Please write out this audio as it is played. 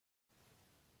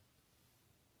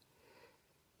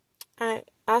Alright,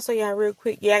 also y'all real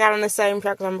quick. Yeah, I got on the same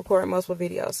track because I'm recording multiple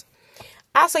videos.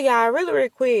 Also y'all, really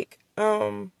quick,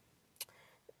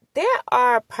 there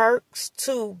are perks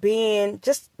to being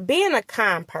a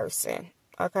kind person,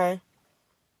 okay?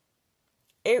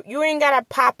 You ain't gotta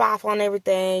pop off on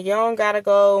everything. You don't gotta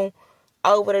go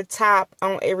over the top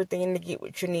on everything to get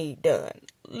what you need done.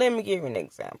 Let me give you an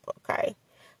example, okay?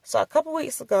 So a couple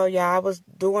weeks ago, y'all, I was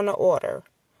doing an order.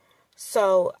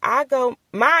 So I go,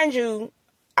 mind you,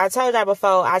 I told y'all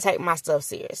before, I take my stuff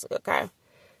seriously, okay?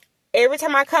 Every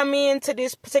time I come into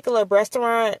this particular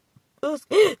restaurant,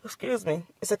 excuse me,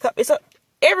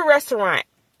 every restaurant,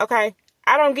 okay?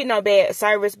 I don't get no bad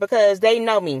service because they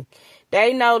know me.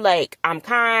 They know, like, I'm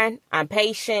kind, I'm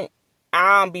patient,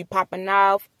 I don't be popping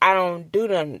off, I don't do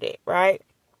none of that, right?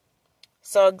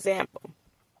 So, example,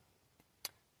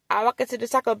 I walk into the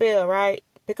Taco Bell, right?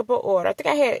 Pick up an order. I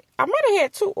might have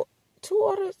had two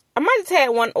orders. I might have had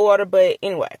one order, but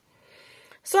anyway.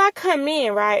 So I come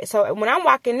in, right? So when I'm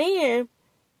walking in,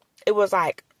 it was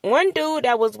like one dude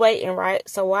that was waiting, right?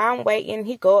 So while I'm waiting,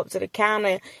 he go up to the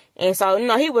counter, and so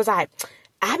he was like,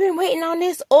 "I've been waiting on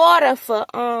this order for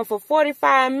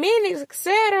 45 minutes,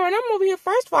 etc." And I'm over here.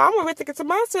 First of all, I'm over here thinking to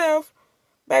myself,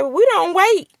 "Baby, we don't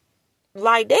wait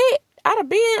like that. I'd have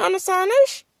been on the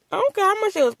signage. I don't care how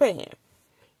much they was paying.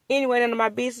 Anyway, none of my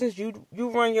business. You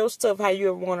run your stuff how you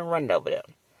ever want to run it over there."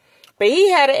 But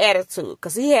he had an attitude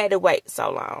because he had to wait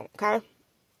so long, okay?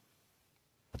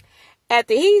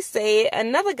 After he said,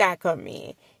 another guy come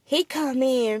in. He come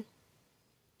in,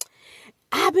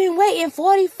 "I've been waiting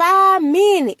 45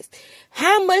 minutes.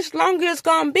 How much longer it's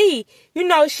going to be?"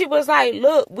 She was like,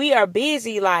 "Look, we are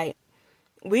busy. Like,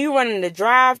 we running the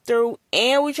drive-thru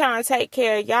and we trying to take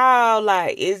care of y'all.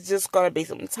 Like, it's just going to be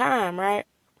some time, right?"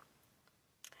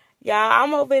 Y'all,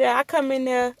 I'm over there. I come in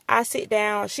there. I sit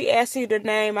down. She asked me the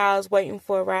name I was waiting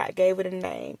for, right? I gave her the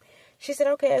name. She said,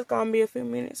 "Okay, it's going to be a few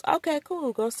minutes." Okay,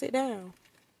 cool. Go sit down.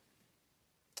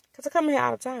 Because I come here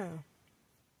all the time.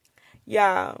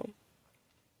 Y'all,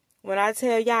 when I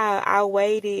tell y'all I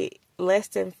waited less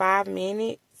than 5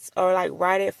 minutes, or like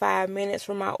right at 5 minutes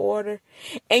for my order,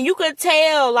 and you could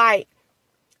tell, like,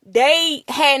 they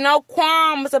had no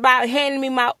qualms about handing me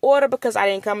my order because I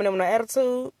didn't come in with no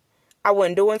attitude. I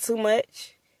wasn't doing too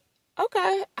much.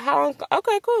 Okay,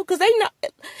 okay, cool. Because they know,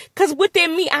 because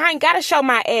within me, I ain't got to show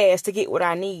my ass to get what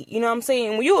I need. You know what I'm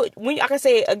saying? Like I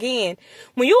said again,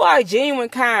 when you are a genuine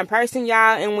kind person,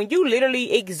 y'all, and when you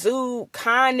literally exude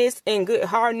kindness and good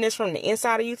heartedness from the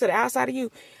inside of you to the outside of you,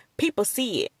 people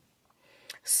see it.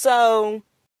 So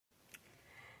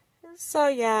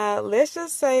y'all, let's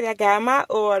just say that I got my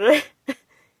order.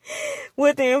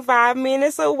 Within 5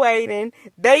 minutes of waiting,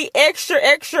 they extra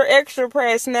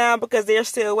pressed now because they're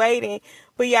still waiting.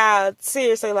 But y'all,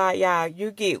 seriously, like, y'all,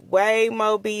 you get way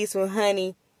more bees with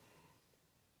honey.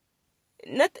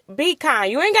 Be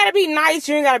kind. You ain't gotta be nice.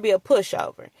 You ain't gotta be a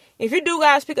pushover. If you do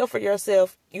gotta speak up for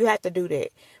yourself, you have to do that.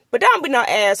 But don't be no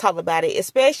asshole about it,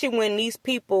 especially when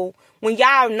when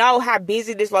y'all know how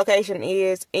busy this location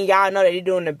is, and y'all know that they're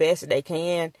doing the best that they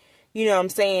can. You know what I'm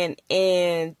saying?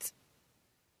 And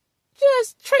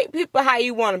just treat people how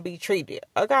you want to be treated,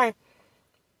 okay?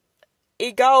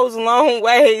 It goes a long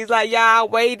ways. Like, y'all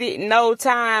waited no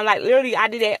time. Like, literally, I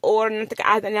did that order,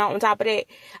 and on top of that,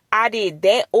 I did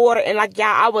that order, and like, y'all,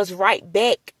 I was right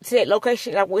back to that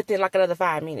location within like another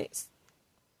 5 minutes.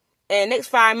 And the next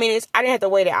 5 minutes, I didn't have to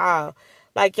wait at all.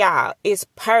 Like, y'all, it's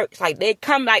perks. Like, they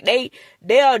come, like,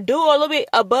 they'll do a little bit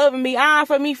above and beyond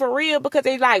for me for real, because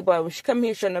they like, boy, when she come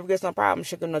here, she'll never get no problem.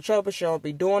 She'll get no trouble. She won't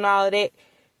be doing all of that.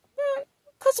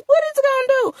 Because what is it going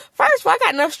to do? First of all, I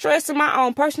got enough stress in my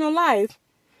own personal life.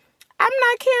 I'm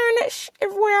not carrying that shit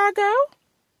everywhere I go.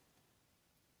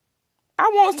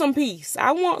 I want some peace.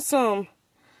 I want some.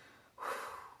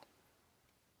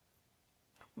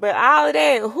 But all of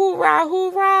that, hoorah,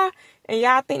 hoorah, and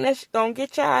y'all think that's going to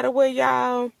get y'all to where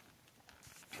y'all,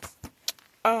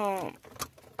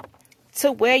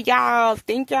 to where y'all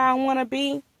think y'all want to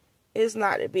be, it's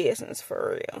not the business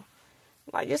for real.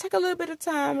 Like, just take a little bit of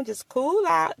time and just cool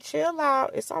out, chill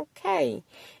out. It's okay.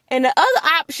 And the other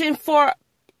option for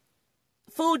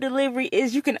food delivery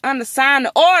is you can unassign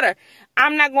the order.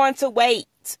 I'm not going to wait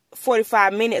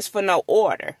 45 minutes for no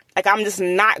order. Like, I'm just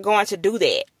not going to do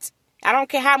that. I don't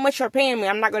care how much you're paying me.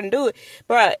 I'm not going to do it.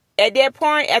 But at that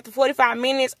point, after 45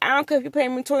 minutes, I don't care if you're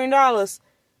paying me $20.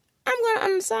 I'm going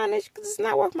to unassign it because it's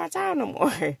not worth my time no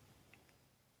more.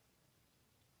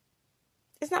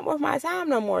 It's not worth my time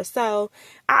no more. So,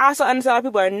 I also understand a lot of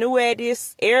people are new at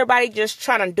this. Everybody just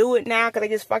trying to do it now because they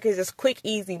just fucking just quick,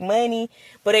 easy money.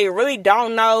 But they really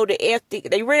don't know the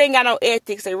ethic. They really ain't got no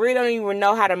ethics. They really don't even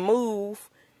know how to move.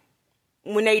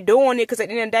 when they doing it, because at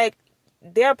the end of the day,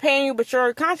 they're paying you, but you're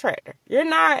a contractor. You're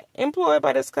not employed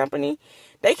by this company.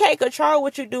 They can't control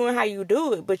what you do and how you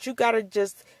do it, but you gotta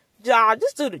just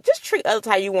treat others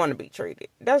how you want to be treated.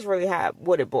 That's really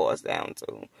what it boils down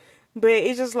to. But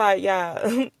it's just like,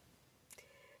 yeah,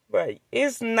 but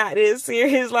it's not this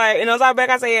serious. Like, and I was back,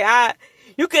 I said,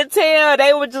 you could tell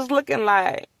they were just looking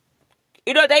like,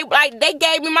 you know, they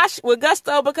gave me my shit with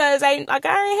gusto, because I ain't had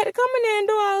to come in there and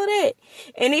do all of that.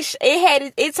 And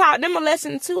it taught them a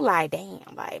lesson too. Like, damn,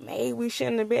 like, maybe we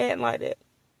shouldn't have been like that.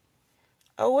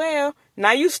 Oh well,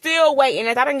 now you still waiting.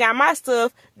 I done got my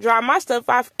stuff, dropped my stuff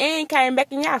off, and came back,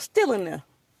 and y'all still in there.